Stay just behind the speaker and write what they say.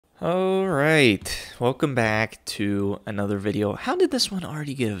All right, welcome back to another video. How did this one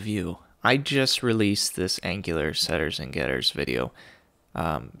already get a view? I just released this Angular setters and getters video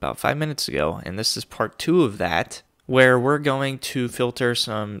about 5 minutes ago, and this is part 2 of that, where we're going to filter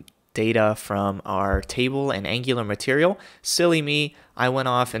some data from our table and Angular material. Silly me, I went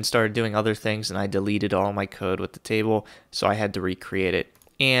off and started doing other things and I deleted all my code with the table, so I had to recreate it.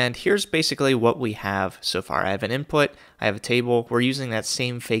 And here's basically what we have so far. I have an input, I have a table. We're using that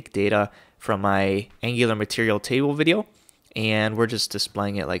same fake data from my Angular material table video, and we're just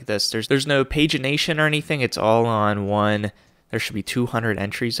displaying it like this. There's no pagination or anything. It's all on one. There should be 200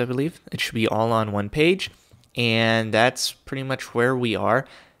 entries, I believe. It should be all on one page, and that's pretty much where we are.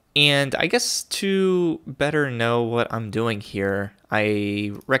 And I guess to better know what I'm doing here,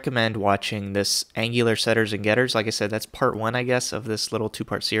 I recommend watching this Angular setters and getters. Like I said, that's part 1, I guess, of this little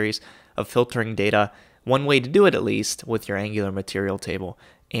 2-part series of filtering data. One way to do it, at least, with your Angular material table.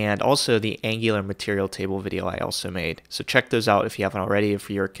 And also the Angular material table video I also made. So check those out if you haven't already. If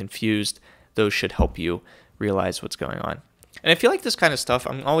you're confused, those should help you realize what's going on. And if you like this kind of stuff,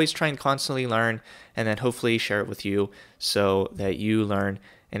 I'm always trying to constantly learn and then hopefully share it with you so that you learn.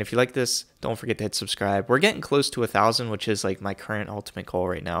 And if you like this, don't forget to hit subscribe. We're getting close to 1,000, which is like my current ultimate goal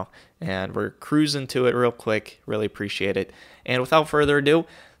right now. And we're cruising to it real quick. Really appreciate it. And without further ado,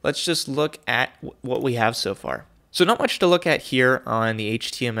 let's just look at what we have so far. So not much to look at here on the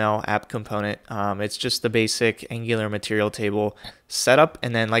HTML app component. It's just the basic Angular material table setup.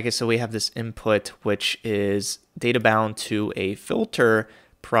 And then, like I said, we have this input, which is data bound to a filter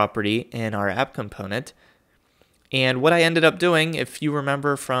property in our app component. And what I ended up doing, if you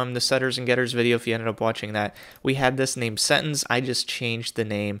remember from the setters and getters video, if you ended up watching that, we had this named sentence. I just changed the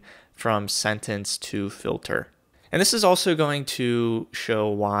name from sentence to filter. And this is also going to show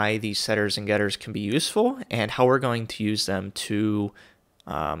why these setters and getters can be useful and how we're going to use them to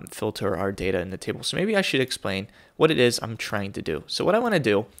filter our data in the table. So maybe I should explain what it is I'm trying to do. So what I want to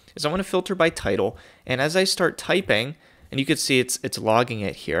do is I want to filter by title. And as I start typing, and you can see it's logging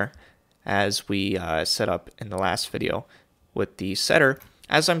it here as we set up in the last video with the setter.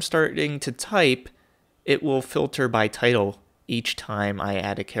 As I'm starting to type, it will filter by title each time I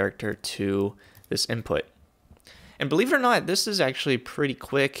add a character to this input. And believe it or not, this is actually pretty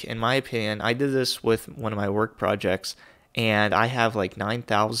quick in my opinion. I did this with one of my work projects and I have like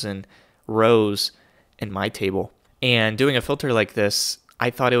 9,000 rows in my table. And doing a filter like this, I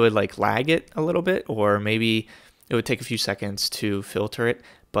thought it would like lag it a little bit, or maybe it would take a few seconds to filter it,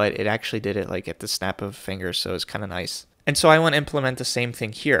 but it actually did it like at the snap of a finger, so it's kind of nice. And so I want to implement the same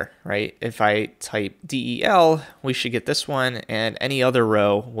thing here, right? If I type DEL, we should get this one and any other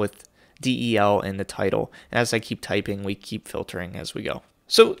row with DEL in the title. And as I keep typing, we keep filtering as we go.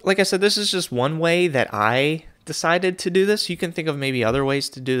 So like I said, this is just one way that I decided to do this. You can think of maybe other ways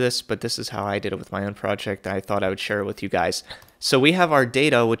to do this, but this is how I did it with my own project. And I thought I would share it with you guys. So we have our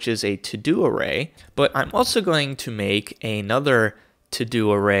data, which is a to-do array, but I'm also going to make another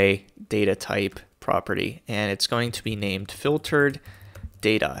to-do array data type property, and it's going to be named filtered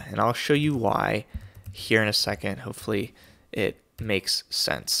data. And I'll show you why here in a second. Hopefully it makes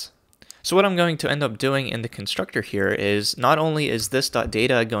sense. So what I'm going to end up doing in the constructor here is not only is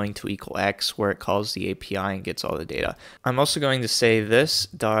this.data going to equal x, where it calls the API and gets all the data, I'm also going to say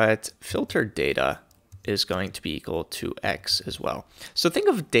this.filtered data is going to be equal to x as well. So think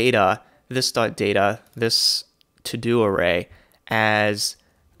of data, this.data, this to-do array, as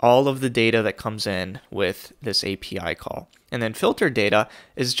all of the data that comes in with this API call. And then filtered data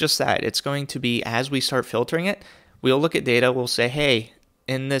is just that. It's going to be, as we start filtering it, we'll look at data, we'll say, hey,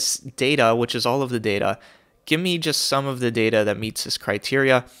 in this data, which is all of the data, give me just some of the data that meets this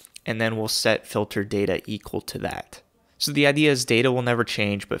criteria, and then we'll set filtered data equal to that. So the idea is data will never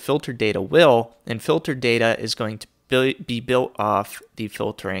change, but filtered data will, and filtered data is going to be built off the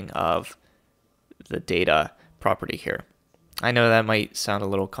filtering of the data property here. I know that might sound a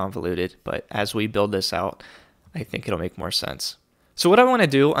little convoluted, but as we build this out, I think it'll make more sense. So what I want to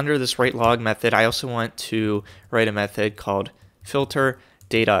do under this write_log method, I also want to write a method called filter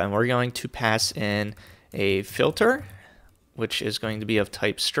data, and we're going to pass in a filter, which is going to be of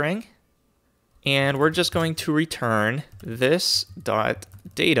type string, and we're just going to return this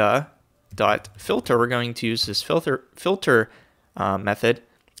 .data .filter. We're going to use this filter method.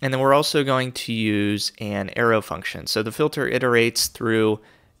 And then we're also going to use an arrow function. So the filter iterates through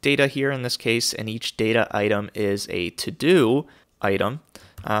data here in this case, and each data item is a to-do item.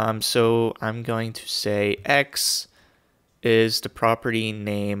 So I'm going to say x is the property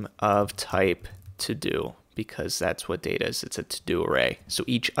name of type to-do, because that's what data is. It's a to-do array. So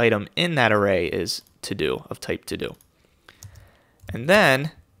each item in that array is to-do, of type to-do. And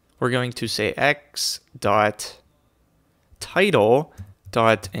then we're going to say x dot title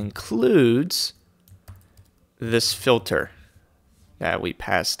dot includes this filter that we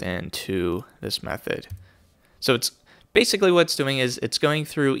passed into this method. So it's basically what it's doing is it's going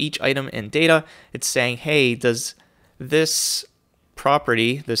through each item in data. It's saying, hey, does this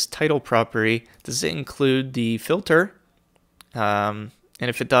property, this title property, does it include the filter? And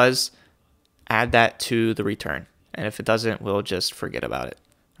if it does, add that to the return. And if it doesn't, we'll just forget about it.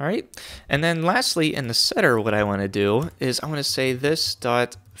 All right. And then lastly, in the setter, what I want to do is I want to say this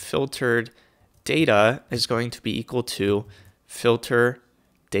dot filtered data is going to be equal to filter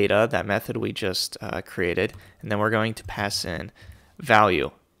data, that method we just created. And then we're going to pass in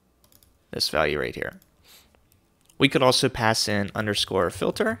value, this value right here. We could also pass in underscore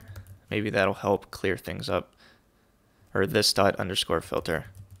filter. Maybe that'll help clear things up. Or this dot underscore filter.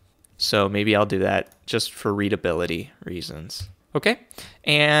 So maybe I'll do that just for readability reasons. Okay,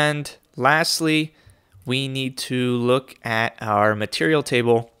 and lastly, we need to look at our material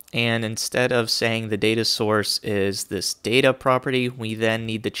table, and instead of saying the data source is this data property, we then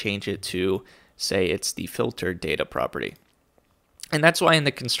need to change it to say it's the filtered data property. And that's why in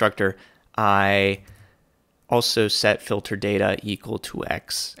the constructor, I also set filter data equal to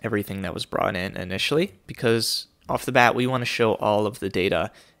x, everything that was brought in initially, because off the bat, we want to show all of the data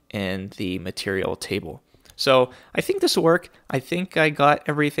in the material table. So I think this will work. I think I got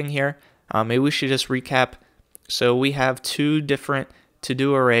everything here. Maybe we should just recap. So we have two different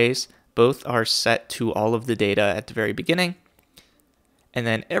to-do arrays. Both are set to all of the data at the very beginning. And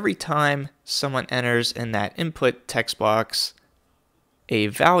then every time someone enters in that input text box a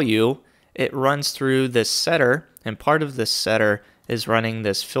value, it runs through this setter. And part of this setter is running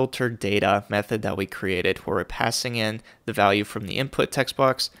this filtered data method that we created, where we're passing in the value from the input text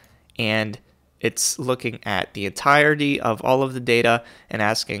box, and it's looking at the entirety of all of the data and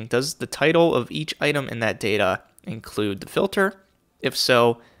asking, does the title of each item in that data include the filter? If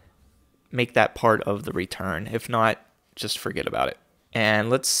so, make that part of the return. If not, just forget about it.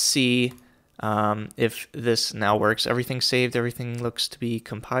 And let's see if this now works. Everything's saved. Everything looks to be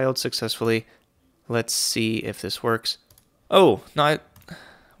compiled successfully. Let's see if this works. Oh,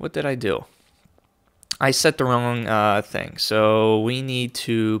 what did I do? I set the wrong thing. So we need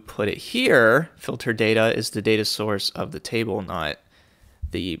to put it here. Filter data is the data source of the table, not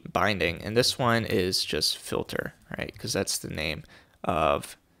the binding. And this one is just filter, right? Because that's the name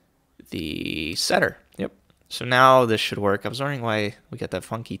of the setter. Yep. So now this should work. I was wondering why we got that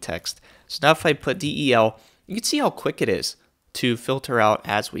funky text. So now if I put DEL, you can see how quick it is to filter out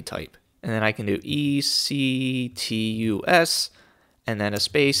as we type. And then I can do ECTUS, and then a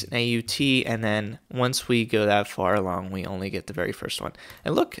space, an AUT, and then once we go that far along, we only get the very first one.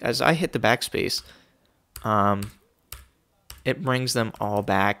 And look, as I hit the backspace, it brings them all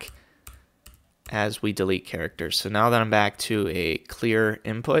back as we delete characters. So now that I'm back to a clear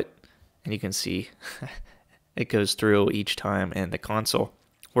input, and you can see it goes through each time in the console,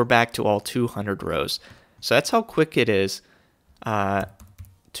 we're back to all 200 rows. So that's how quick it is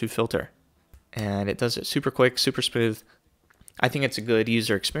to filter. And it does it super quick, super smooth. I think it's a good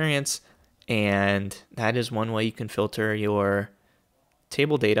user experience, and that is one way you can filter your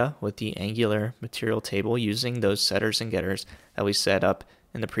table data with the Angular material table using those setters and getters that we set up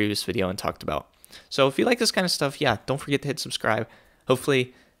in the previous video and talked about. So if you like this kind of stuff, yeah, don't forget to hit subscribe.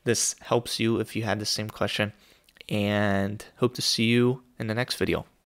 Hopefully this helps you if you had the same question, and hope to see you in the next video.